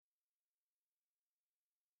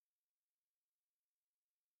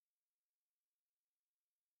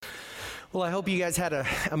Well, I hope you guys had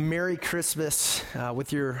a Merry Christmas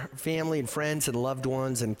with your family and friends and loved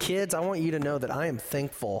ones and kids. I want you to know that I am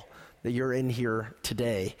thankful that you're in here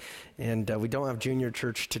today. And we don't have junior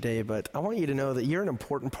church today, but I want you to know that you're an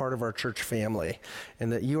important part of our church family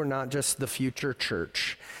and that you are not just the future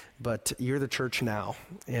church, but you're the church now.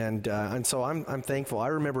 And so I'm thankful. I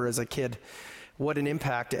remember as a kid what an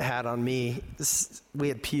impact it had on me. We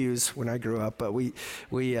had pews when I grew up, but we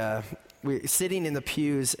sitting in the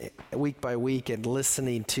pews week by week and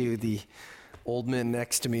listening to the old men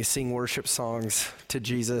next to me sing worship songs to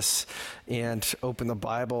Jesus and open the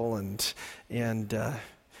Bible, and it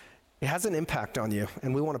has an impact on you,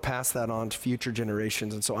 and we want to pass that on to future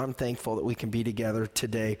generations. And so I'm thankful that we can be together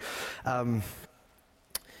today.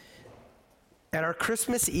 At our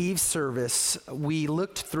Christmas Eve service, we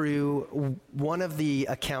looked through one of the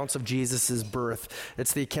accounts of Jesus' birth.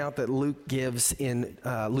 It's the account that Luke gives in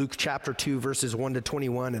Luke chapter 2, verses 1 to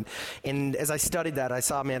 21. And as I studied that, I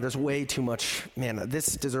saw, there's way too much.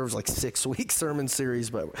 This deserves like 6-week sermon series,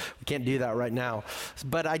 but we can't do that right now.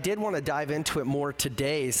 But I did want to dive into it more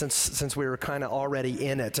today since we were kind of already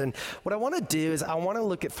in it. And what I want to do is I want to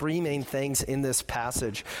look at three main things in this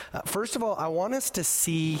passage. First of all, I want us to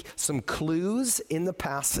see some clues in the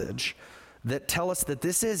passage that tell us that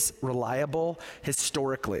this is reliable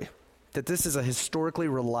historically, that this is a historically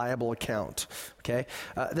reliable account, okay?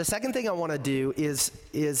 The second thing I want to do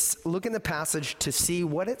is look in the passage to see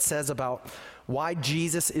what it says about why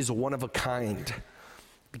Jesus is one of a kind,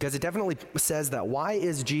 because it definitely says that. Why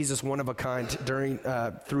is Jesus one of a kind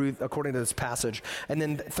according to this passage? And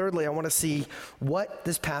then thirdly, I want to see what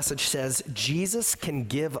this passage says Jesus can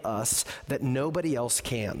give us that nobody else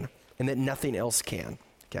can, and that nothing else can,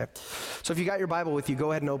 okay? So if you got your Bible with you, go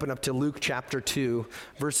ahead and open up to Luke chapter 2,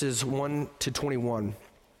 verses 1 to 21.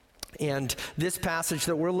 And this passage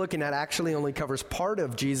that we're looking at actually only covers part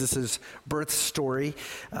of Jesus' birth story.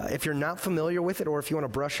 If you're not familiar with it, or if you want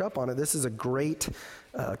to brush up on it, this is a great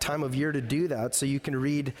time of year to do that. So you can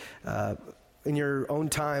read in your own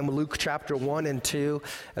time Luke chapter 1 and 2,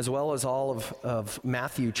 as well as all of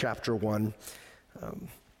Matthew chapter 1.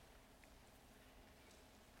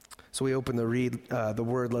 So we open the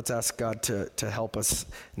word. Let's ask God to help us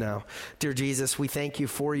now. Dear Jesus, we thank you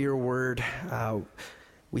for your word.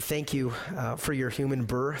 We thank you for your human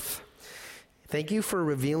birth. Thank you for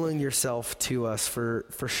revealing yourself to us, for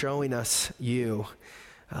showing us you,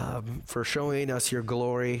 for showing us your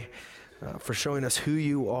glory, for showing us who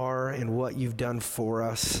you are and what you've done for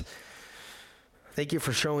us. Thank you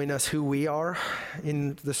for showing us who we are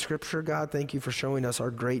in the scripture, God. Thank you for showing us our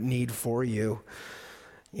great need for you.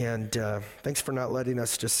 And thanks for not letting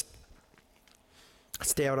us just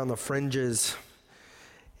stay out on the fringes.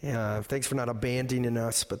 Thanks for not abandoning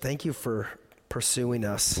us, but thank you for pursuing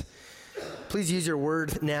us. Please use your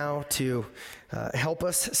word now to help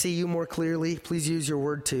us see you more clearly. Please use your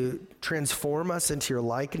word to transform us into your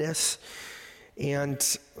likeness.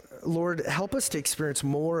 And Lord, help us to experience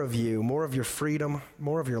more of you, more of your freedom,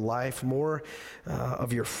 more of your life, more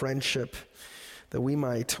of your friendship, that we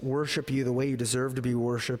might worship you the way you deserve to be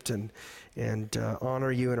worshiped, and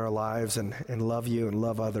honor you in our lives, and love you and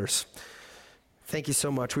love others. Thank you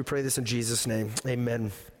so much. We pray this in Jesus' name.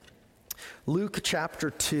 Amen. Luke chapter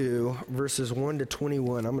 2, verses 1 to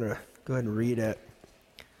 21. I'm going to go ahead and read it.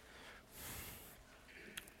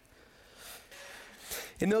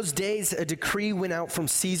 In those days, a decree went out from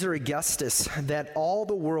Caesar Augustus that all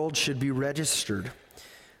the world should be registered.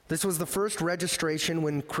 This was the first registration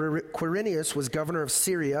when Quirinius was governor of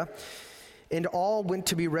Syria, and all went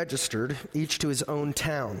to be registered, each to his own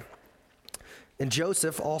town. And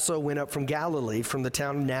Joseph also went up from Galilee, from the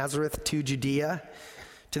town of Nazareth to Judea,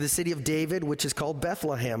 to the city of David, which is called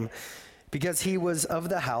Bethlehem, because he was of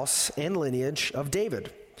the house and lineage of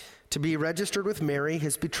David, to be registered with Mary,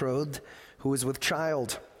 his betrothed, who was with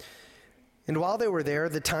child. And while they were there,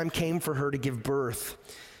 the time came for her to give birth.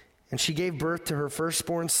 And she gave birth to her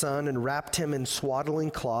firstborn son and wrapped him in swaddling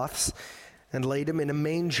cloths and laid him in a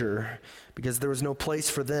manger, because there was no place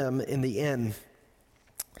for them in the inn.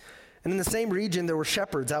 And in the same region there were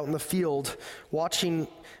shepherds out in the field,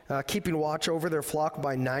 keeping watch over their flock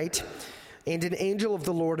by night. And an angel of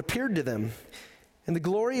the Lord appeared to them. And the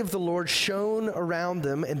glory of the Lord shone around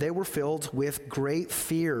them, and they were filled with great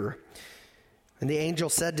fear. And the angel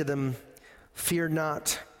said to them, "Fear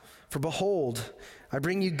not, for behold, I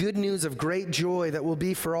bring you good news of great joy that will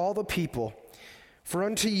be for all the people. For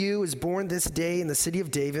unto you is born this day in the city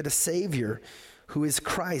of David a Savior, who is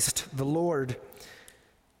Christ the Lord.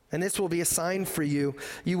 And this will be a sign for you.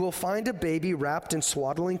 You will find a baby wrapped in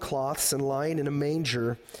swaddling cloths and lying in a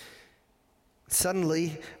manger."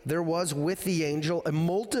 Suddenly, there was with the angel a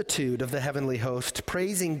multitude of the heavenly host,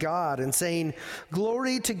 praising God and saying,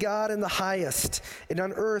 "Glory to God in the highest, and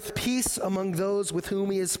on earth peace among those with whom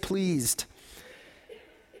he is pleased."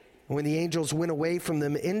 When the angels went away from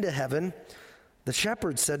them into heaven, the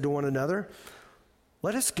shepherds said to one another,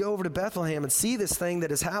 "Let us go over to Bethlehem and see this thing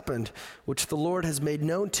that has happened, which the Lord has made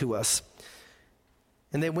known to us."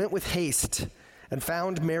 And they went with haste and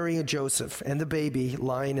found Mary and Joseph and the baby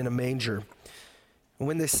lying in a manger. And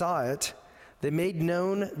when they saw it, they made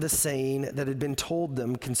known the saying that had been told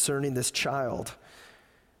them concerning this child.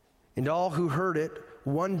 And all who heard it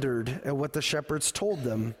wondered at what the shepherds told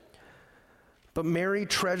them. But Mary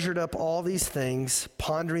treasured up all these things,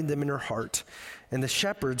 pondering them in her heart. And the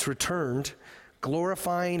shepherds returned,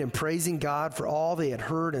 glorifying and praising God for all they had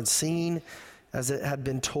heard and seen as it had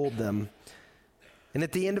been told them. And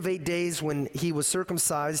at the end of 8 days, when he was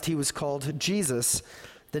circumcised, he was called Jesus,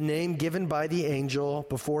 the name given by the angel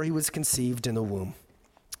before he was conceived in the womb.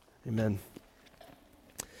 Amen.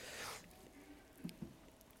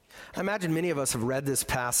 I imagine many of us have read this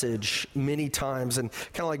passage many times, and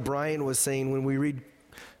kind of like Brian was saying, when we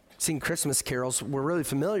sing Christmas carols, we're really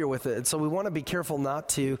familiar with it. And so we want to be careful not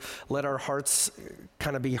to let our hearts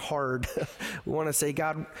kind of be hard. We want to say,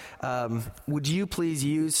 God, would you please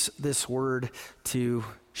use this word to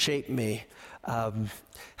shape me?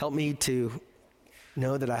 Help me to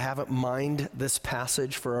know that I haven't mined this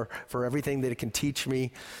passage for everything that it can teach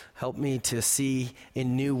me. Help me to see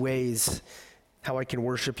in new ways how I can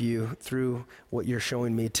worship you through what you're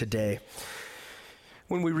showing me today.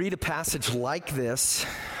 When we read a passage like this,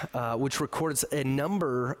 which records a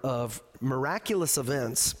number of miraculous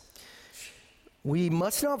events, we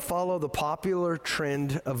must not follow the popular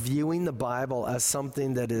trend of viewing the Bible as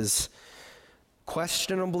something that is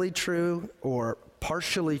questionably true or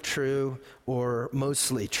partially true or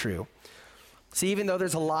mostly true. See, even though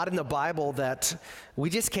there's a lot in the Bible that we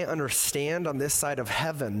just can't understand on this side of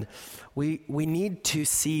heaven, we need to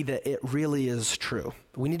see that it really is true.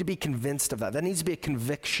 We need to be convinced of that. That needs to be a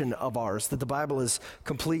conviction of ours, that the Bible is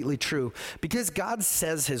completely true, because God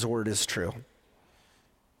says his word is true.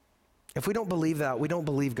 If we don't believe that, we don't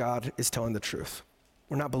believe God is telling the truth.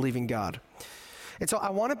 We're not believing God. And so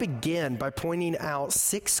I want to begin by pointing out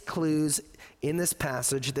 6 clues in this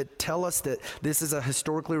passage that tell us that this is a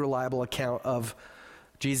historically reliable account of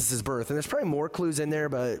Jesus' birth. And there's probably more clues in there,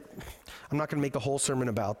 but I'm not going to make a whole sermon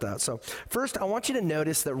about that. So first, I want you to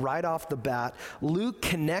notice that right off the bat, Luke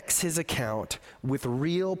connects his account with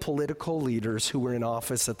real political leaders who were in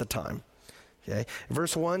office at the time. Okay. In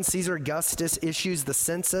verse 1, Caesar Augustus issues the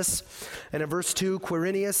census. And in verse 2,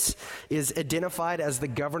 Quirinius is identified as the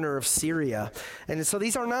governor of Syria. And so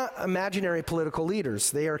these are not imaginary political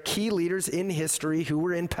leaders. They are key leaders in history who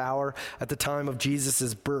were in power at the time of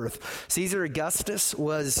Jesus' birth. Caesar Augustus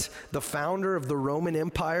was the founder of the Roman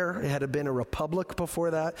Empire. It had been a republic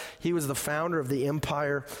before that. He was the founder of the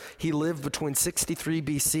empire. He lived between 63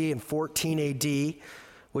 BC and 14 AD.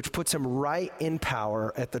 Which puts him right in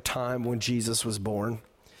power at the time when Jesus was born.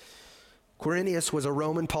 Quirinius was a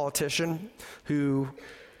Roman politician who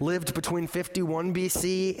lived between 51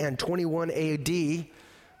 BC and 21 AD,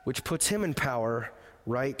 which puts him in power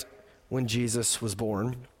right when Jesus was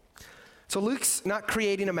born. So Luke's not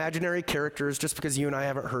creating imaginary characters just because you and I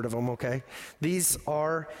haven't heard of them, okay? These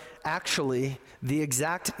are actually the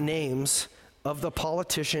exact names of the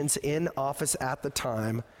politicians in office at the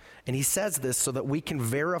time. And he says this so that we can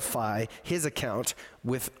verify his account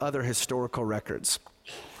with other historical records.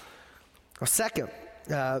 Second,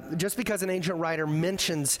 just because an ancient writer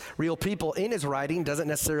mentions real people in his writing doesn't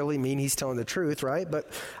necessarily mean he's telling the truth, right?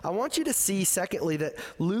 But I want you to see, secondly, that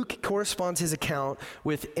Luke corresponds his account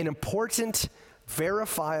with an important,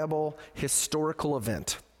 verifiable historical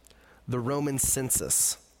event, the Roman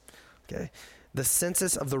census. Okay, the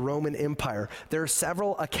census of the Roman Empire. There are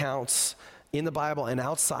several accounts in the Bible and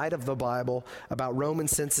outside of the Bible about Roman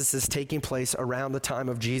censuses taking place around the time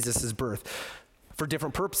of Jesus' birth for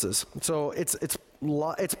different purposes. So it's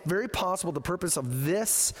very possible the purpose of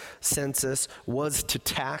this census was to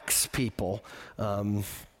tax people,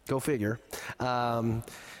 go figure, to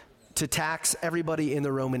tax everybody in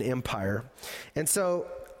the Roman Empire. And so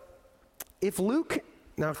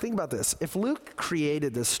now think about this, if Luke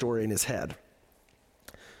created this story in his head,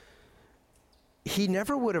 he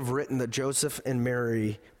never would have written that Joseph and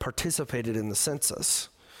Mary participated in the census,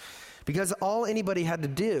 because all anybody had to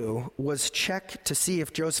do was check to see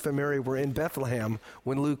if Joseph and Mary were in Bethlehem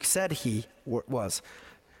when Luke said he was.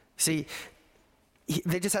 See,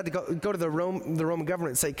 they just had to go to the Roman government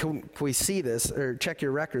and say, can we see this, or check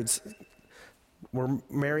your records? Were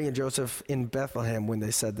Mary and Joseph in Bethlehem when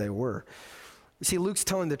they said they were? You see, Luke's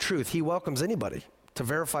telling the truth. He welcomes anybody to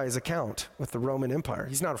verify his account with the Roman Empire.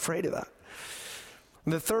 He's not afraid of that.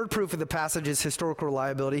 And the third proof of the passage's historical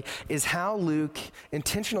reliability is how Luke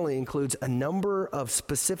intentionally includes a number of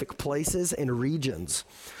specific places and regions.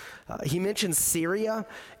 He mentions Syria,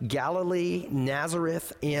 Galilee,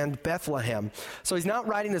 Nazareth, and Bethlehem. So he's not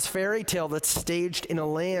writing this fairy tale that's staged in a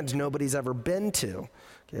land nobody's ever been to.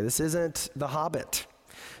 Okay, this isn't The Hobbit.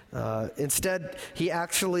 Instead, he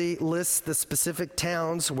actually lists the specific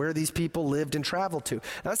towns where these people lived and traveled to.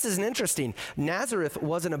 Now, this is interesting. Nazareth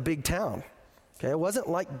wasn't a big town. Okay, it wasn't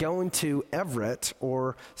like going to Everett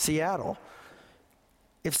or Seattle.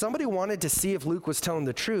 If somebody wanted to see if Luke was telling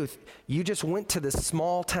the truth, you just went to this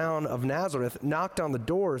small town of Nazareth, knocked on the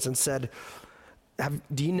doors, and said,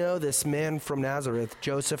 do you know this man from Nazareth,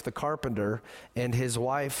 Joseph the carpenter, and his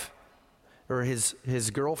wife, or his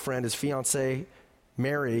girlfriend, his fiancée,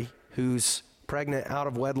 Mary, who's pregnant out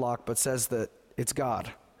of wedlock but says that it's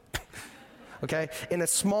God? Okay? In a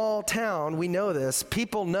small town, we know this.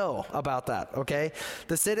 People know about that, okay?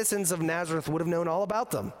 The citizens of Nazareth would have known all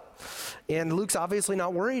about them. And Luke's obviously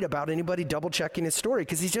not worried about anybody double-checking his story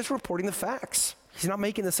because he's just reporting the facts. He's not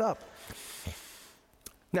making this up.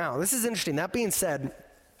 Now, this is interesting. That being said,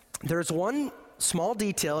 there's one small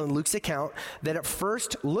detail in Luke's account that at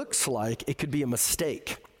first looks like it could be a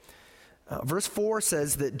mistake. Verse 4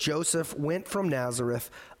 says that Joseph went from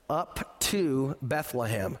Nazareth up to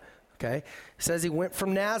Bethlehem. Okay? It says he went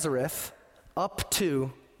from Nazareth up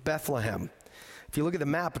to Bethlehem. If you look at the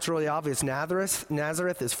map, it's really obvious.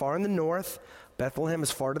 Nazareth is far in the north. Bethlehem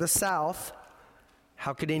is far to the south.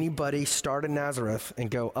 How could anybody start in Nazareth and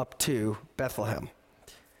go up to Bethlehem?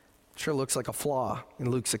 Sure looks like a flaw in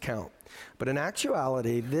Luke's account. But in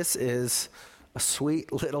actuality, this is a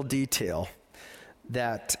sweet little detail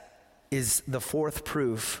that is the fourth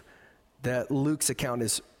proof that Luke's account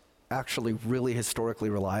is actually really historically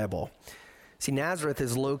reliable. See, Nazareth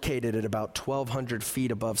is located at about 1,200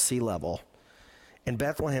 feet above sea level. And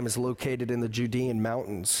Bethlehem is located in the Judean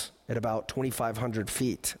mountains at about 2,500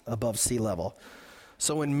 feet above sea level.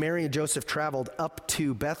 So when Mary and Joseph traveled up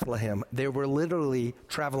to Bethlehem, they were literally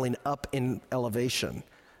traveling up in elevation,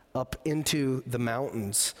 up into the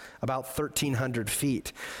mountains, about 1,300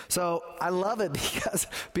 feet. So I love it because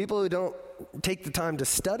people who don't take the time to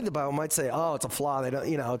study the Bible might say, oh, it's a flaw. They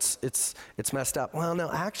don't, it's messed up. Well,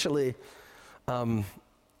 no, actually,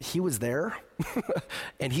 he was there,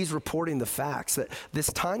 and he's reporting the facts. That this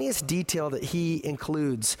tiniest detail that he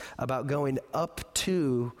includes about going up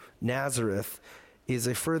to Nazareth is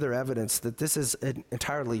a further evidence that this is an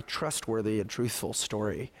entirely trustworthy and truthful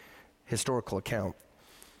story, historical account.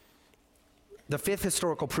 The fifth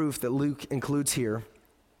historical proof that Luke includes here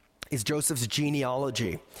is Joseph's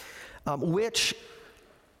genealogy, which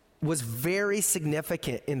was very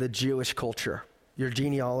significant in the Jewish culture. Your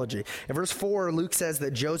genealogy. In verse 4, Luke says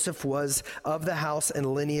that Joseph was of the house and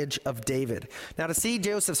lineage of David. Now, to see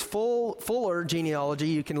Joseph's fuller genealogy,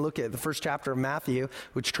 you can look at the first chapter of Matthew,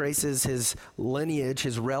 which traces his lineage,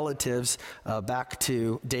 his relatives, back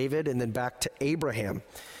to David and then back to Abraham.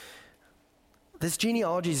 This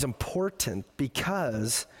genealogy is important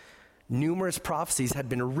because numerous prophecies had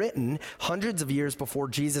been written hundreds of years before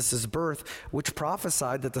Jesus' birth, which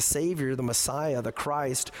prophesied that the Savior, the Messiah, the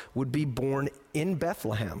Christ, would be born in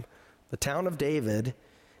Bethlehem, the town of David,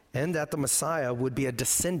 and that the Messiah would be a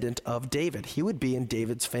descendant of David. He would be in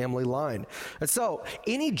David's family line. And so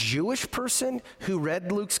any Jewish person who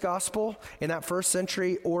read Luke's gospel in that first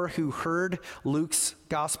century or who heard Luke's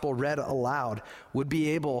gospel read aloud would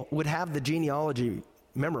have the genealogy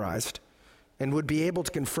memorized and would be able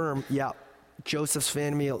to confirm, yeah, Joseph's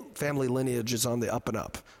family lineage is on the up and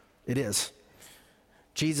up. It is.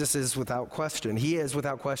 Jesus is without question. He is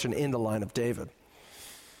without question in the line of David.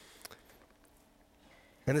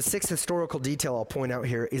 And the sixth historical detail I'll point out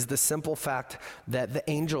here is the simple fact that the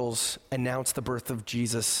angels announced the birth of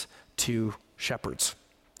Jesus to shepherds.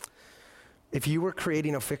 If you were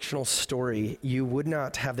creating a fictional story, you would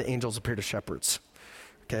not have the angels appear to shepherds.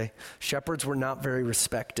 Okay? Shepherds were not very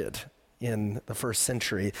respected in the first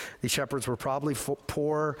century. These shepherds were probably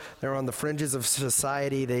poor. They were on the fringes of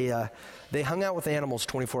society. They hung out with animals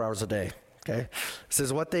 24 hours a day. Okay? This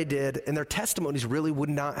is what they did, and their testimonies really would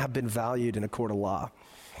not have been valued in a court of law.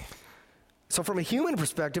 So from a human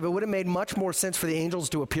perspective, it would have made much more sense for the angels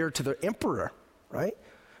to appear to the emperor, right?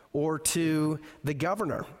 Or to the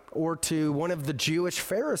governor, or to one of the Jewish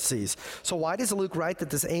Pharisees. So why does Luke write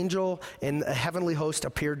that this angel and a heavenly host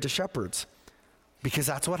appeared to shepherds? Because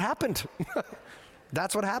that's what happened.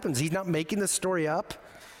 That's what happens. He's not making this story up.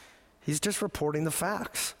 He's just reporting the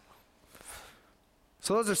facts.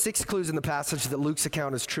 So those are 6 clues in the passage that Luke's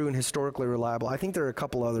account is true and historically reliable. I think there are a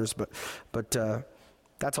couple others, but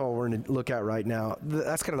that's all we're going to look at right now.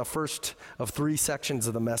 That's kind of the first of 3 sections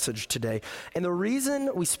of the message today. And the reason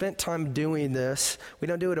we spent time doing this, we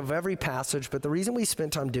don't do it of every passage, but the reason we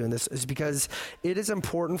spent time doing this is because it is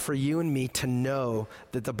important for you and me to know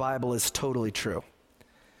that the Bible is totally true.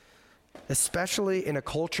 Especially in a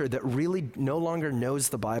culture that really no longer knows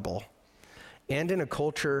the Bible, and in a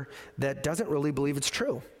culture that doesn't really believe it's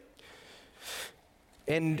true.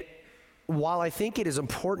 And while I think it is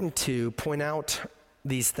important to point out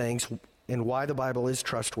these things and why the Bible is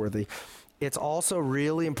trustworthy, it's also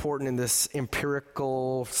really important in this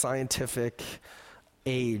empirical, scientific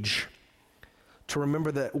age to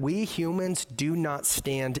remember that we humans do not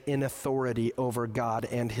stand in authority over God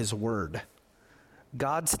and His Word.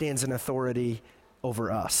 God stands in authority over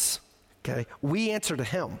us, okay? We answer to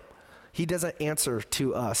Him. He doesn't answer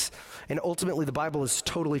to us. And ultimately, the Bible is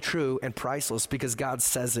totally true and priceless because God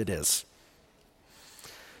says it is.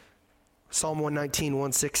 Psalm 119,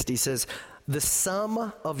 160 says, "The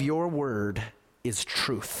sum of your word is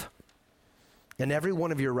truth, and every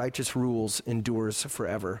one of your righteous rules endures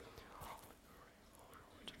forever."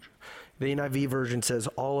 The NIV version says,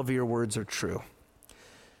 "All of your words are true."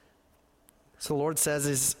 So the Lord says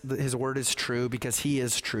his word is true because He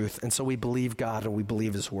is truth. And so we believe God and we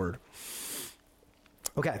believe His word.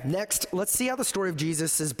 Okay, next, let's see how the story of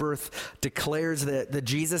Jesus' birth declares that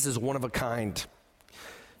Jesus is one of a kind.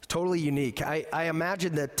 Totally unique. I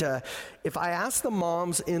imagine that if I asked the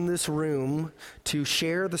moms in this room to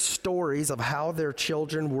share the stories of how their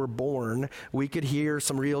children were born, we could hear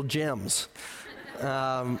some real gems.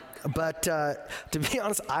 But to be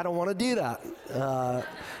honest, I don't want to do that.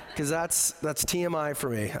 Because that's TMI for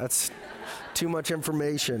me. That's too much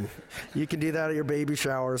information. You can do that at your baby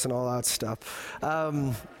showers and all that stuff.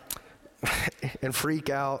 And freak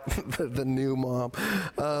out the new mom.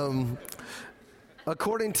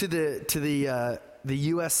 According to the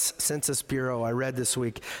U.S. Census Bureau, I read this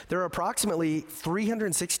week, there are approximately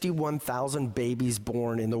 361,000 babies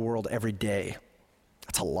born in the world every day.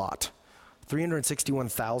 That's a lot.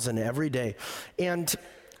 361,000 every day. And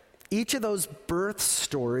each of those birth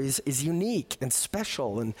stories is unique and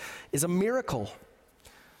special and is a miracle.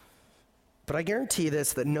 But I guarantee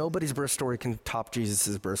this, that nobody's birth story can top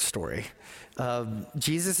Jesus' birth story.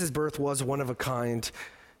 Jesus' birth was one of a kind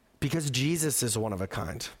because Jesus is one of a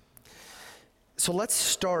kind. So let's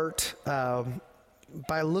start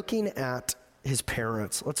by looking at His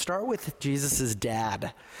parents. Let's start with Jesus'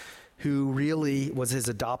 dad, who really was his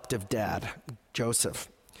adoptive dad, Joseph.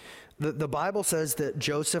 The Bible says that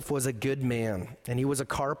Joseph was a good man, and he was a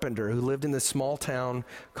carpenter who lived in this small town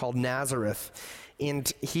called Nazareth.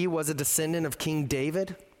 And he was a descendant of King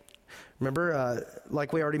David. Remember,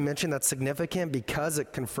 like we already mentioned, that's significant because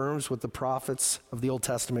it confirms what the prophets of the Old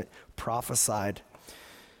Testament prophesied.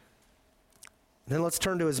 Then let's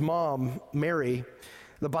turn to his mom, Mary.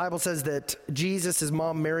 The Bible says that Jesus'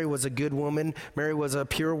 mom, Mary, was a good woman. Mary was a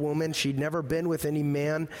pure woman. She'd never been with any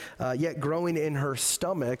man, yet growing in her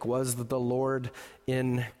stomach was the Lord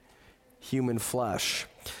in human flesh.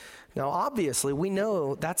 Now, obviously, we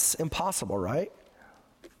know that's impossible, right?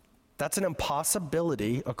 That's an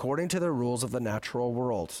impossibility according to the rules of the natural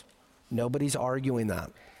world. Nobody's arguing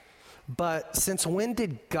that. But since when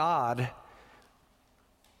did God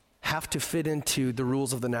have to fit into the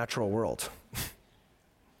rules of the natural world?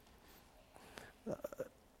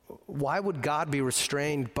 Why would God be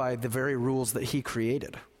restrained by the very rules that He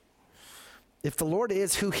created? If the Lord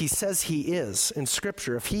is who He says He is in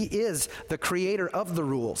Scripture, if He is the creator of the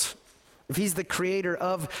rules, if He's the creator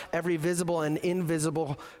of every visible and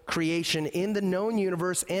invisible creation in the known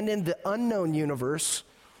universe and in the unknown universe,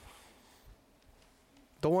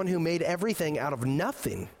 the one who made everything out of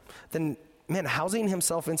nothing, then, man, housing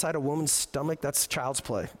Himself inside a woman's stomach, that's child's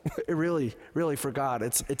play. It really, for God,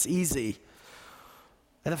 it's easy.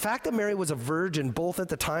 And the fact that Mary was a virgin both at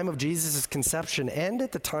the time of Jesus' conception and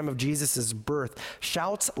at the time of Jesus' birth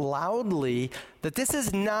shouts loudly that this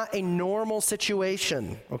is not a normal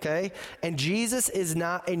situation, okay? And Jesus is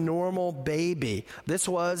not a normal baby. This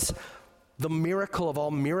was the miracle of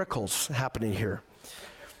all miracles happening here.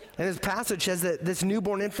 And this passage says that this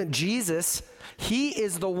newborn infant Jesus, He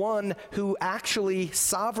is the one who actually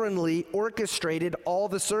sovereignly orchestrated all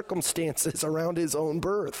the circumstances around His own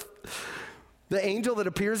birth. The angel that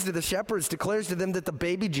appears to the shepherds declares to them that the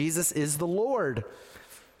baby Jesus is the Lord.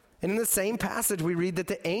 And in the same passage, we read that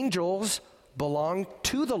the angels belong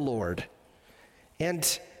to the Lord,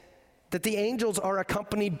 and that the angels are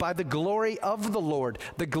accompanied by the glory of the Lord,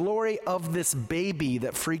 the glory of this baby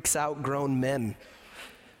that freaks out grown men.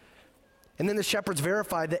 And then the shepherds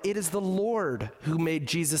verified that it is the Lord who made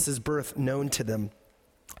Jesus' birth known to them.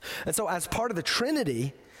 And so as part of the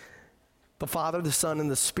Trinity, the Father, the Son, and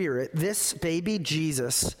the Spirit, this baby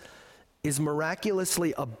Jesus is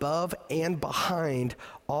miraculously above and behind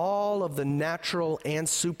all of the natural and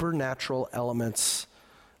supernatural elements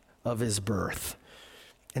of his birth.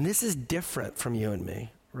 And this is different from you and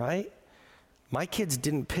me, right? My kids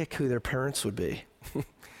didn't pick who their parents would be.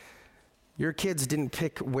 Your kids didn't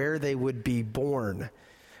pick where they would be born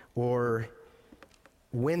or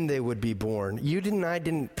when they would be born. You and I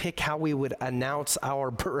didn't pick how we would announce our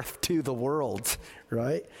birth to the world,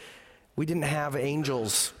 right? We didn't have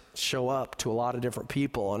angels show up to a lot of different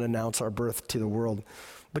people and announce our birth to the world.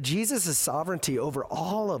 But Jesus' sovereignty over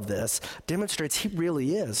all of this demonstrates he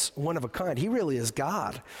really is one of a kind. He really is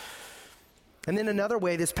God. And then another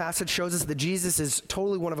way this passage shows us that Jesus is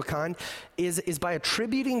totally one of a kind is by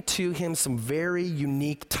attributing to him some very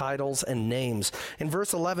unique titles and names. In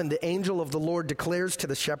verse 11, the angel of the Lord declares to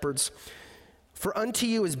the shepherds, "For unto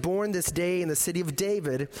you is born this day in the city of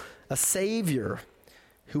David a Savior,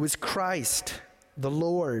 who is Christ the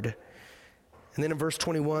Lord." And then in verse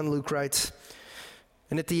 21, Luke writes,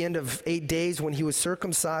 "And at the end of 8 days when he was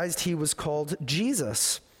circumcised, he was called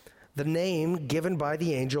Jesus, the name given by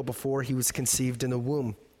the angel before he was conceived in the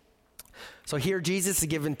womb." So here Jesus is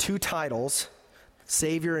given two titles,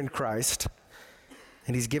 Savior and Christ,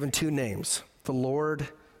 and he's given two names, the Lord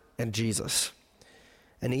and Jesus.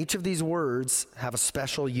 And each of these words have a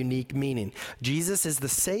special, unique meaning. Jesus is the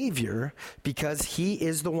Savior because he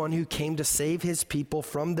is the one who came to save his people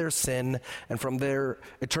from their sin and from their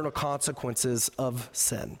eternal consequences of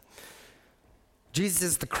sin. Jesus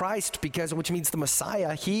is the Christ which means the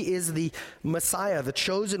Messiah. He is the Messiah, the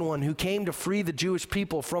chosen one who came to free the Jewish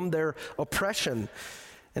people from their oppression.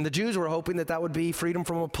 And the Jews were hoping that would be freedom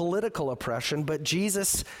from a political oppression, but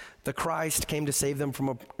Jesus, the Christ, came to save them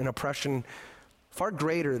from an oppression far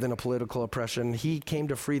greater than a political oppression. He came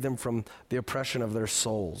to free them from the oppression of their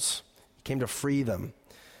souls. He came to free them.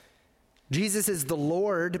 Jesus is the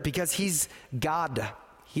Lord because he's God.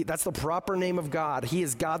 That's the proper name of God. He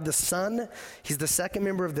is God the Son. He's the second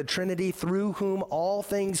member of the Trinity, through whom all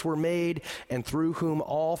things were made and through whom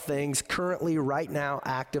all things currently, right now,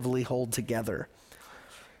 actively hold together.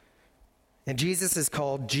 And Jesus is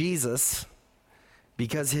called Jesus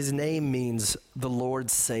because his name means the Lord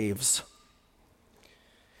saves,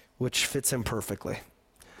 which fits him perfectly.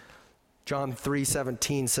 John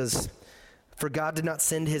 3:17 says, "For God did not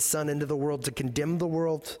send his Son into the world to condemn the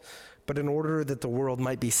world, but in order that the world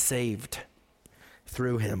might be saved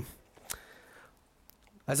through him."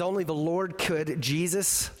 As only the Lord could,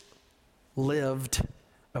 Jesus lived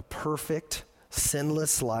a perfect,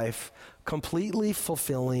 sinless life, completely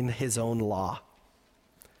fulfilling his own law.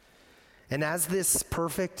 And as this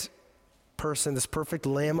perfect person, this perfect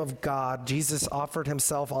Lamb of God, Jesus offered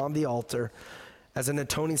himself on the altar as an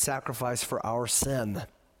atoning sacrifice for our sin,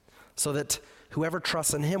 so that whoever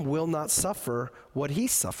trusts in him will not suffer what he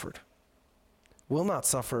suffered, will not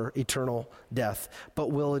suffer eternal death,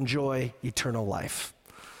 but will enjoy eternal life.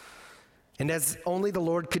 And as only the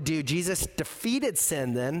Lord could do, Jesus defeated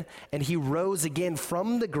sin then, and he rose again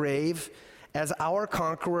from the grave as our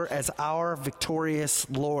conqueror, as our victorious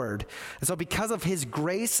Lord. And so because of his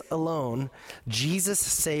grace alone, Jesus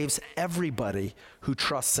saves everybody who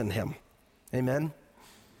trusts in him. Amen?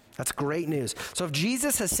 That's great news. So if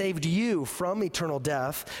Jesus has saved you from eternal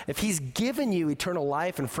death, if he's given you eternal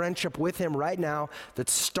life and friendship with him right now that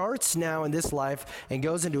starts now in this life and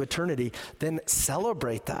goes into eternity, then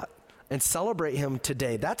celebrate that and celebrate him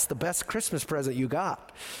today. That's the best Christmas present you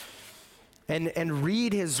got. And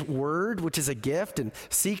read his word, which is a gift, and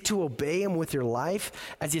seek to obey him with your life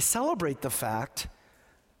as you celebrate the fact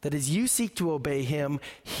that as you seek to obey him,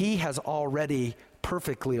 he has already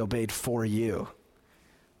perfectly obeyed for you.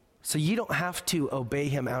 So you don't have to obey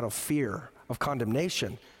him out of fear of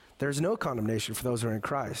condemnation. There's no condemnation for those who are in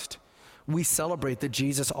Christ. We celebrate that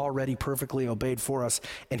Jesus already perfectly obeyed for us,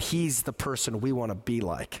 and he's the person we want to be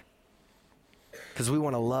like, because we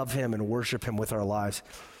want to love him and worship him with our lives.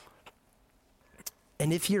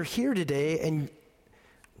 And if you're here today and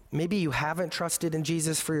maybe you haven't trusted in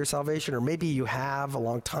Jesus for your salvation, or maybe you have a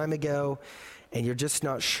long time ago and you're just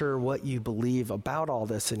not sure what you believe about all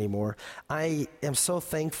this anymore, I am so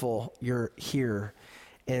thankful you're here.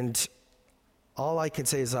 And all I can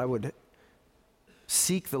say is I would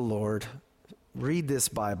seek the Lord, read this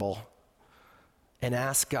Bible, and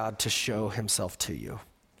ask God to show himself to you.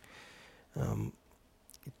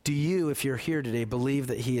 Do you, if you're here today, believe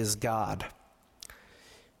that he is God?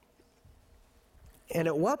 And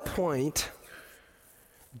at what point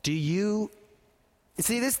do you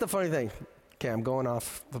See, this is the funny thing. Okay, I'm going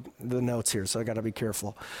off the notes here, so I got to be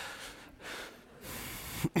careful.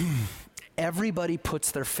 Everybody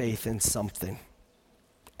puts their faith in something.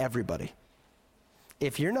 Everybody.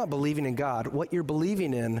 If you're not believing in God, what you're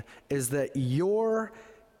believing in is that you're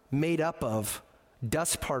made up of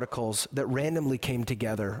dust particles that randomly came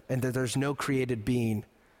together and that there's no created being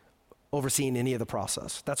overseeing any of the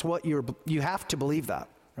process. That's what you have to believe that,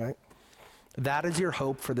 right? That is your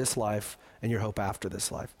hope for this life and your hope after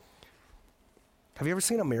this life. Have you ever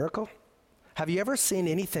seen a miracle? Have you ever seen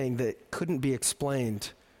anything that couldn't be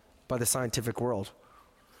explained by the scientific world?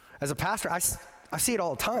 As a pastor, I see it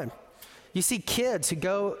all the time. You see kids who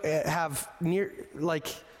go have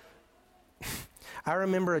I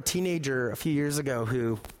remember a teenager a few years ago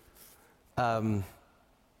who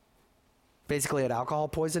basically had alcohol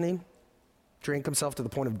poisoning, drank himself to the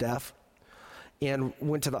point of death, and I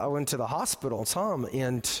went to the hospital and saw him,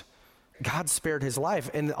 and God spared his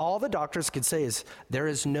life. And all the doctors could say is, there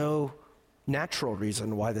is no natural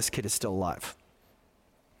reason why this kid is still alive.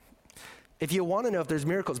 If you want to know if there's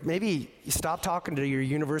miracles, maybe you stop talking to your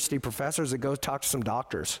university professors and go talk to some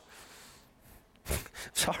doctors.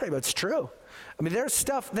 Sorry, but it's true. I mean, there's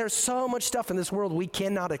so much stuff in this world we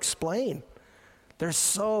cannot explain. There's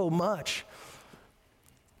so much.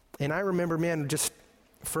 And I remember, man, just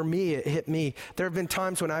for me, it hit me. There have been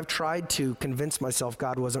times when I've tried to convince myself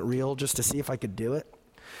God wasn't real just to see if I could do it.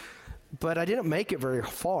 But I didn't make it very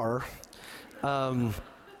far. For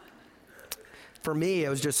me, it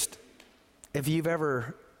was just, if you've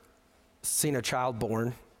ever seen a child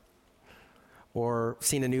born or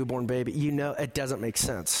seen a newborn baby, you know it doesn't make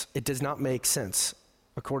sense. It does not make sense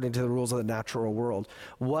according to the rules of the natural world.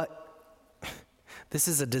 This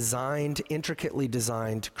is a intricately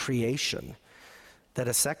designed creation that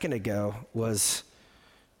a second ago was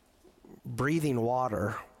breathing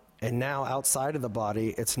water, and now outside of the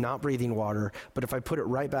body, it's not breathing water, but if I put it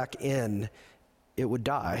right back in, it would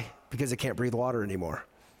die because it can't breathe water anymore.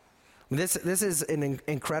 This is an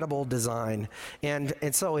incredible design. And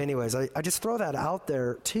so anyways, I just throw that out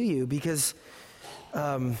there to you because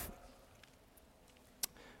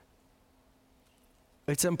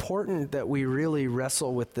it's important that we really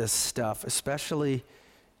wrestle with this stuff, especially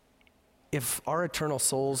if our eternal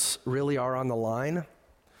souls really are on the line,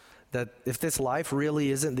 that if this life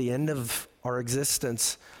really isn't the end of our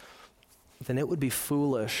existence, then it would be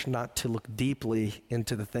foolish not to look deeply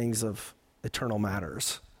into the things of eternal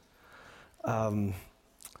matters. And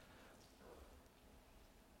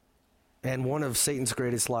one of Satan's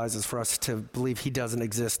greatest lies is for us to believe he doesn't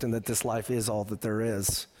exist and that this life is all that there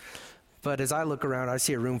is. But as I look around, I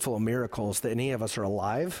see a room full of miracles that any of us are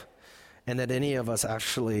alive and that any of us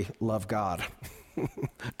actually love God.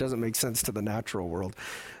 Doesn't make sense to the natural world.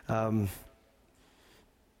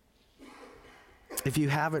 If you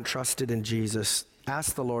haven't trusted in Jesus,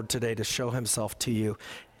 ask the Lord today to show himself to you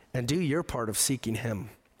and do your part of seeking him.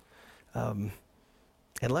 And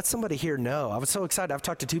let somebody here know. I was so excited. I've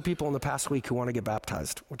talked to 2 people in the past week who want to get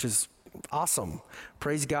baptized, which is awesome.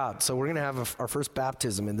 Praise God. So we're going to have our first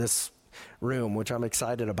baptism in this room, which I'm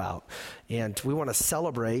excited about. And we want to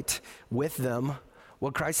celebrate with them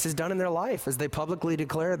what Christ has done in their life as they publicly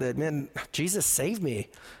declare that, man, Jesus saved me,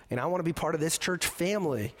 and I want to be part of this church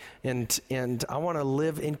family, and I want to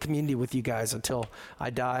live in community with you guys until I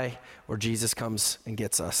die or Jesus comes and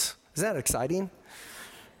gets us. Isn't that exciting?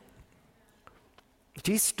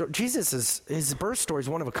 His birth story is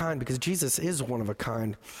one of a kind because Jesus is one of a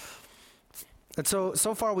kind. And so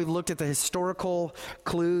far we've looked at the historical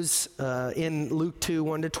clues in Luke 2,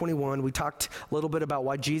 1-21. We talked a little bit about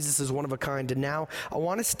why Jesus is one of a kind. And now I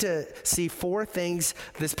want us to see 4 things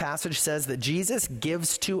this passage says that Jesus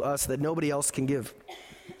gives to us that nobody else can give.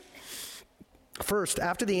 First,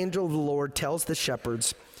 after the angel of the Lord tells the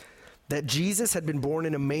shepherds that Jesus had been born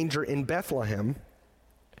in a manger in Bethlehem,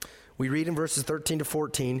 we read in verses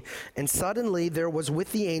 13-14, and suddenly there was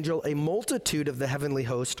with the angel a multitude of the heavenly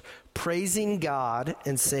host praising God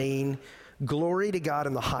and saying, "Glory to God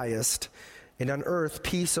in the highest, and on earth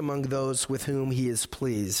peace among those with whom he is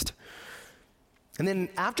pleased." And then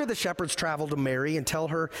after the shepherds travel to Mary and tell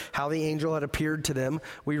her how the angel had appeared to them,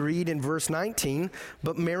 we read in verse 19,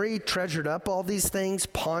 "But Mary treasured up all these things,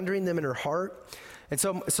 pondering them in her heart." And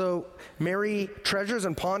so Mary treasures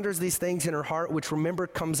and ponders these things in her heart, which, remember,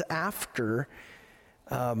 comes after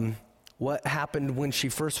what happened when she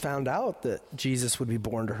first found out that Jesus would be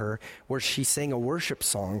born to her, where she sang a worship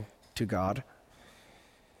song to God.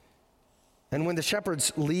 And when the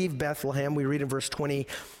shepherds leave Bethlehem, we read in verse 20,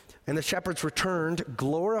 "And the shepherds returned,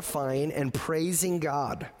 glorifying and praising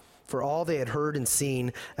God for all they had heard and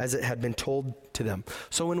seen as it had been told to them.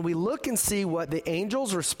 So when we look and see what the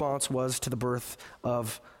angel's response was to the birth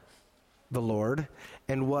of the Lord,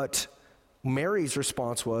 and what Mary's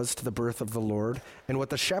response was to the birth of the Lord, and what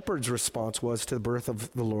the shepherd's response was to the birth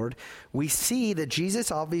of the Lord, we see that Jesus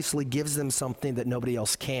obviously gives them something that nobody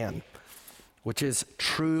else can, which is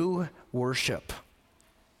true worship.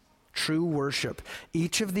 True worship.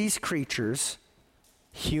 Each of these creatures,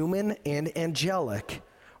 human and angelic,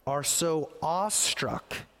 are so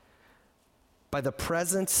awestruck by the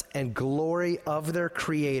presence and glory of their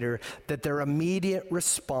Creator that their immediate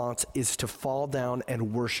response is to fall down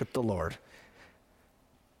and worship the Lord,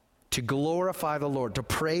 to glorify the Lord, to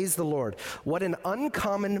praise the Lord. What an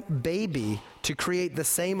uncommon baby to create the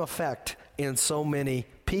same effect in so many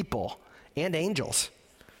people and angels.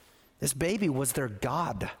 This baby was their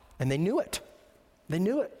God, and they knew it. They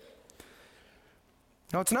knew it.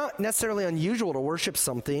 Now, it's not necessarily unusual to worship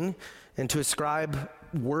something and to ascribe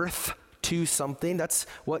worth to something. That's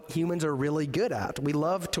what humans are really good at. We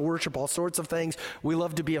love to worship all sorts of things. We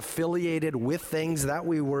love to be affiliated with things that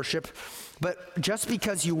we worship. But just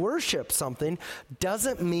because you worship something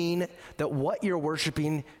doesn't mean that what you're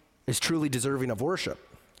worshiping is truly deserving of worship,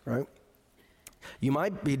 right? You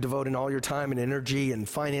might be devoting all your time and energy and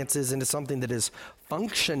finances into something that is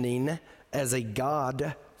functioning as a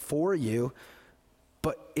God for you,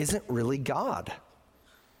 but isn't really God.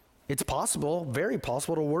 It's possible, very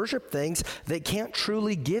possible, to worship things that can't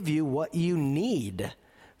truly give you what you need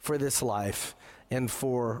for this life and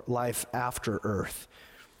for life after earth.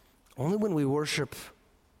 Only when we worship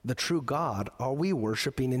the true God are we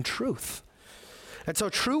worshiping in truth. And so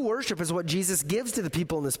true worship is what Jesus gives to the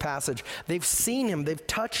people in this passage. They've seen him, they've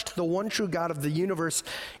touched the one true God of the universe,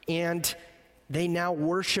 and they now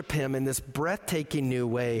worship him in this breathtaking new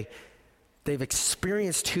way. They've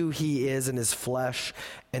experienced who he is in his flesh,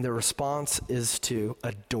 and their response is to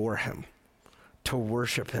adore him, to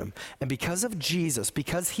worship him. And because of Jesus,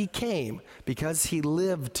 because he came, because he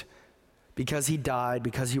lived, because he died,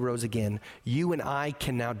 because he rose again, you and I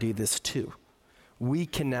can now do this too. We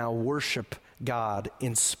can now worship God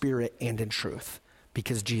in spirit and in truth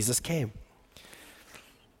because Jesus came.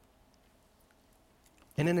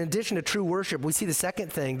 And in addition to true worship, we see the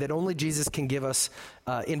second thing that only Jesus can give us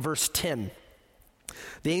in verse 10.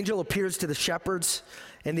 The angel appears to the shepherds,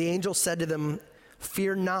 and the angel said to them,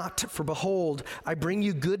 "Fear not, for behold, I bring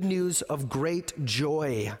you good news of great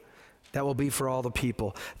joy that will be for all the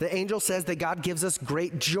people." The angel says that God gives us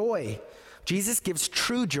great joy. Jesus gives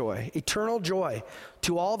true joy, eternal joy,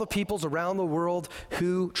 to all the peoples around the world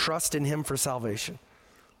who trust in him for salvation.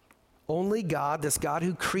 Only God, this God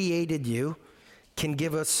who created you, can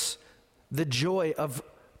give us the joy of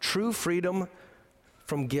true freedom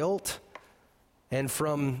from guilt and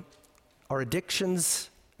from our addictions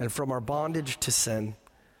and from our bondage to sin.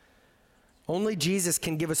 Only Jesus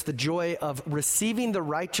can give us the joy of receiving the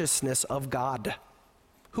righteousness of God.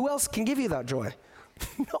 Who else can give you that joy?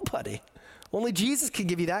 Nobody. Only Jesus can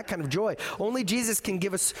give you that kind of joy. Only Jesus can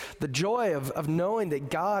give us the joy of knowing that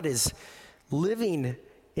God is living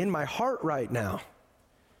in my heart right now.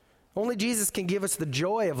 Only Jesus can give us the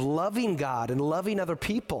joy of loving God and loving other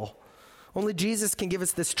people. Only Jesus can give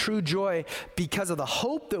us this true joy because of the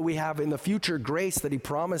hope that we have in the future grace that he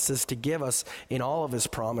promises to give us in all of his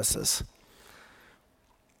promises.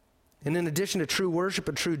 And in addition to true worship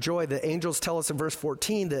and true joy, the angels tell us in verse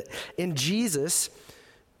 14 that in Jesus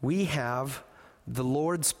we have the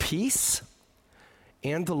Lord's peace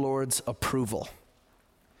and the Lord's approval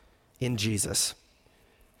in Jesus.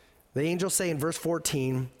 The angels say in verse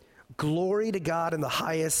 14, "Glory to God in the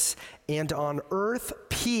highest, and on earth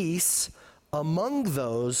peace among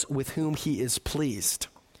those with whom he is pleased."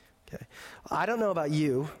 Okay. I don't know about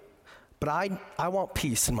you, but I want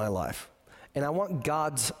peace in my life, and I want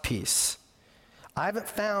God's peace. I haven't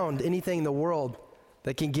found anything in the world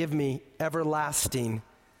that can give me everlasting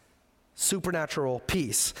supernatural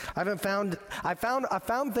peace. I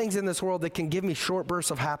found things in this world that can give me short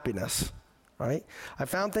bursts of happiness, right? I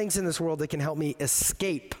found things in this world that can help me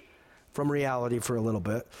escape from reality for a little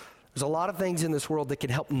bit. There's a lot of things in this world that can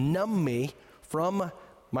help numb me from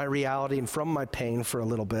my reality and from my pain for a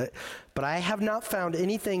little bit. But I have not found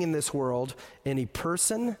anything in this world, any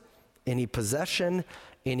person, any possession,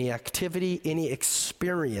 any activity, any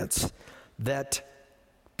experience that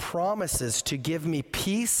promises to give me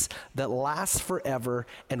peace that lasts forever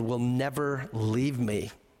and will never leave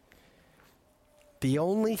me. The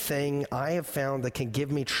only thing I have found that can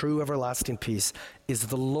give me true everlasting peace is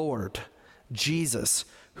the Lord, Jesus,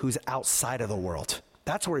 who's outside of the world.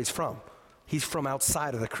 That's where he's from. He's from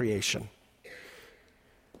outside of the creation.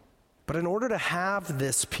 But in order to have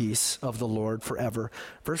this peace of the Lord forever,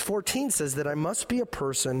 verse 14 says that I must be a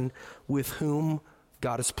person with whom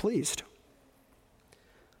God is pleased.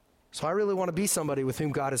 So I really want to be somebody with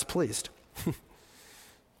whom God is pleased.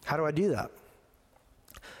 How do I do that?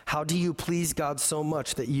 How do you please God so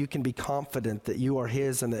much that you can be confident that you are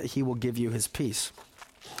his and that he will give you his peace?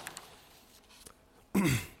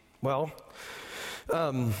 Well,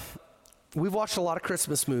 we've watched a lot of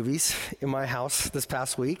Christmas movies in my house this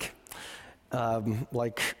past week,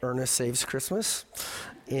 like Ernest Saves Christmas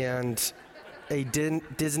and a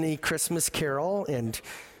Disney Christmas Carol and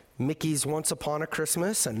Mickey's Once Upon a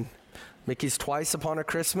Christmas and Mickey's Twice Upon a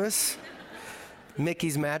Christmas,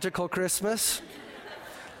 Mickey's Magical Christmas,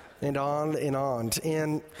 and on and on.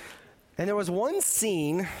 And there was one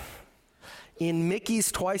scene in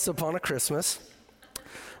Mickey's Twice Upon a Christmas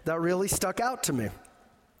that really stuck out to me.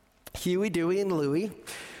 Huey, Dewey, and Louie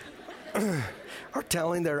are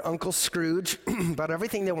telling their Uncle Scrooge about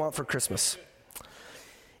everything they want for Christmas.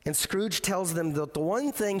 And Scrooge tells them that the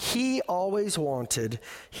one thing he always wanted,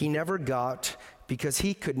 he never got because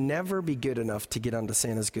he could never be good enough to get onto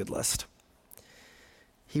Santa's good list.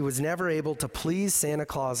 He was never able to please Santa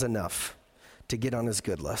Claus enough to get on his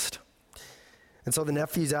good list. And so the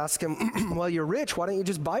nephews ask him, well, you're rich, why don't you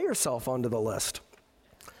just buy yourself onto the list?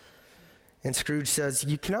 And Scrooge says,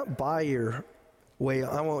 you cannot buy your way,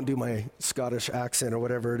 I won't do my Scottish accent or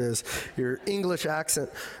whatever it is, your English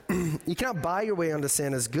accent. You cannot buy your way onto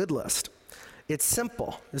Santa's good list. It's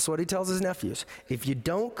simple. This is what he tells his nephews. If you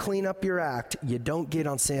don't clean up your act, you don't get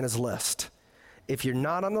on Santa's list. If you're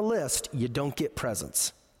not on the list, you don't get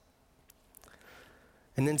presents.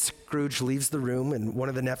 And then Scrooge leaves the room, and one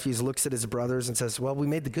of the nephews looks at his brothers and says, well, we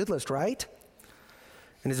made the good list, right?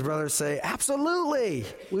 And his brothers say, absolutely.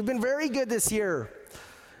 We've been very good this year.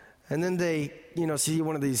 And then they, see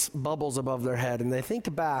one of these bubbles above their head, and they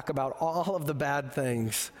think back about all of the bad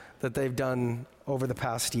things that they've done over the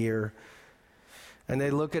past year. And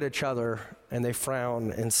they look at each other, and they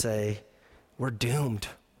frown and say, we're doomed.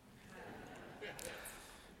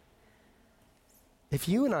 If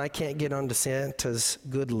you and I can't get onto Santa's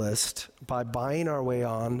good list by buying our way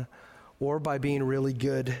on or by being really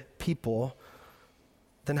good people,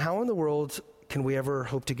 then how in the world can we ever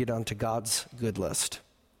hope to get onto God's good list?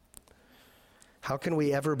 How can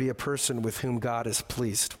we ever be a person with whom God is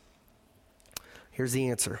pleased? Here's the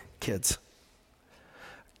answer, kids.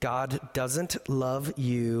 God doesn't love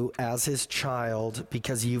you as his child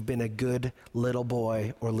because you've been a good little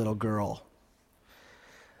boy or little girl.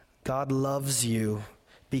 God loves you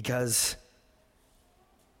because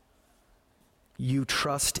you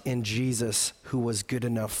trust in Jesus who was good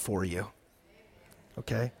enough for you.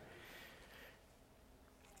 Okay?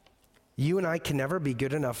 You and I can never be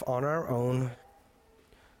good enough on our own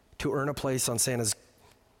to earn a place on Santa's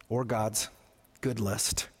or God's good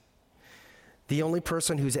list. The only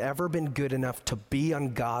person who's ever been good enough to be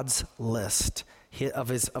on God's list of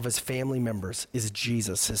his family members is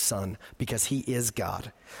Jesus, his son, because he is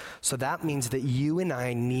God. So that means that you and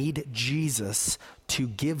I need Jesus to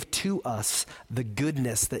give to us the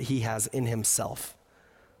goodness that he has in himself.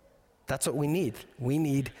 That's what we need. We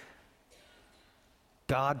need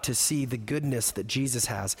God to see the goodness that Jesus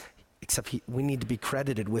has, except we need to be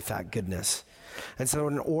credited with that goodness. And so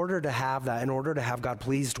in order to have that, in order to have God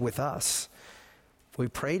pleased with us, we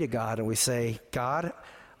pray to God and we say, God,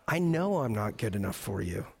 I know I'm not good enough for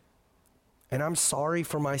you. And I'm sorry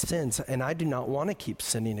for my sins, and I do not want to keep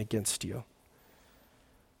sinning against you.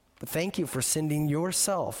 But thank you for sending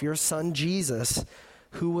yourself, your son Jesus,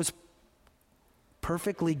 who was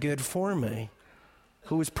perfectly good for me,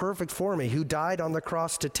 who was perfect for me, who died on the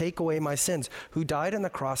cross to take away my sins, who died on the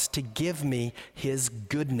cross to give me his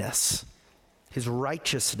goodness, his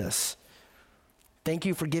righteousness. Thank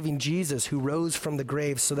you for giving Jesus, who rose from the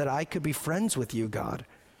grave so that I could be friends with you, God.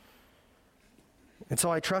 And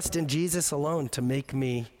so I trust in Jesus alone to make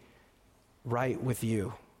me right with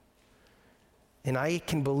you. And I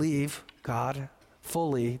can believe, God,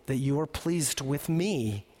 fully that you are pleased with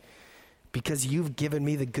me because you've given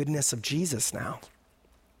me the goodness of Jesus now.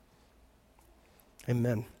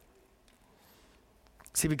 Amen.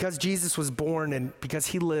 See, because Jesus was born and because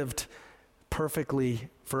he lived perfectly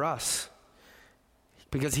for us,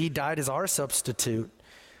 because he died as our substitute,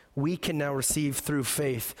 we can now receive through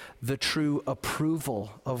faith the true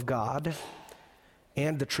approval of God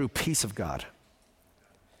and the true peace of God.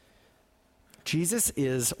 Jesus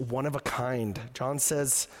is one of a kind. John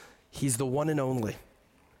says he's the one and only.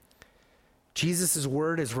 Jesus'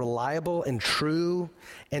 word is reliable and true,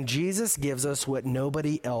 and Jesus gives us what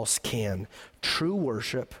nobody else can: true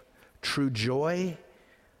worship, true joy,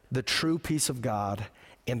 the true peace of God,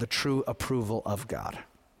 and the true approval of God.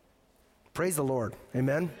 Praise the Lord.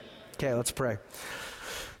 Amen? Okay, let's pray.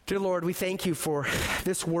 Dear Lord, we thank you for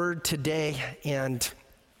this word today, and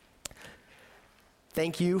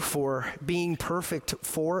thank you for being perfect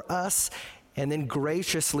for us and then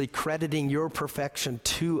graciously crediting your perfection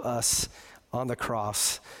to us on the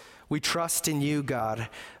cross. We trust in you, God,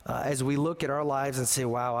 as we look at our lives and say,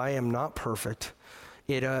 wow, I am not perfect.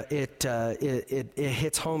 It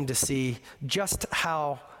hits home to see just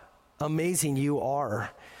how amazing you are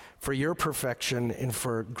for your perfection and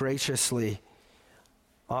for graciously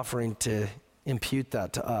offering to impute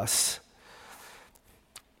that to us.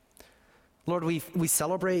 Lord, we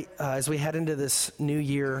celebrate as we head into this new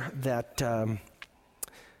year that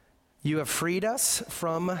you have freed us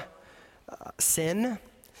from sin.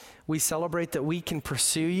 We celebrate that we can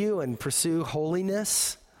pursue you and pursue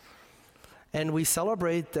holiness. And we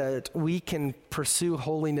celebrate that we can pursue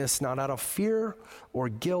holiness not out of fear or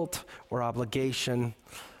guilt or obligation,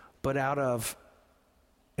 but out of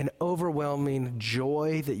an overwhelming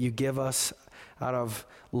joy that you give us, out of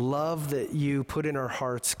love that you put in our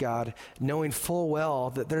hearts, God, knowing full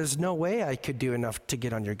well that there's no way I could do enough to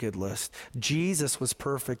get on your good list. Jesus was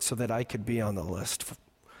perfect so that I could be on the list.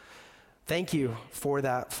 Thank you for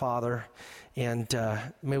that, Father, and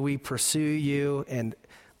may we pursue you and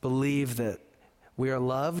believe that we are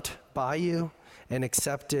loved by you and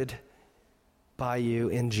accepted by you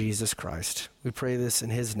in Jesus Christ. We pray this in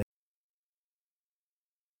his name.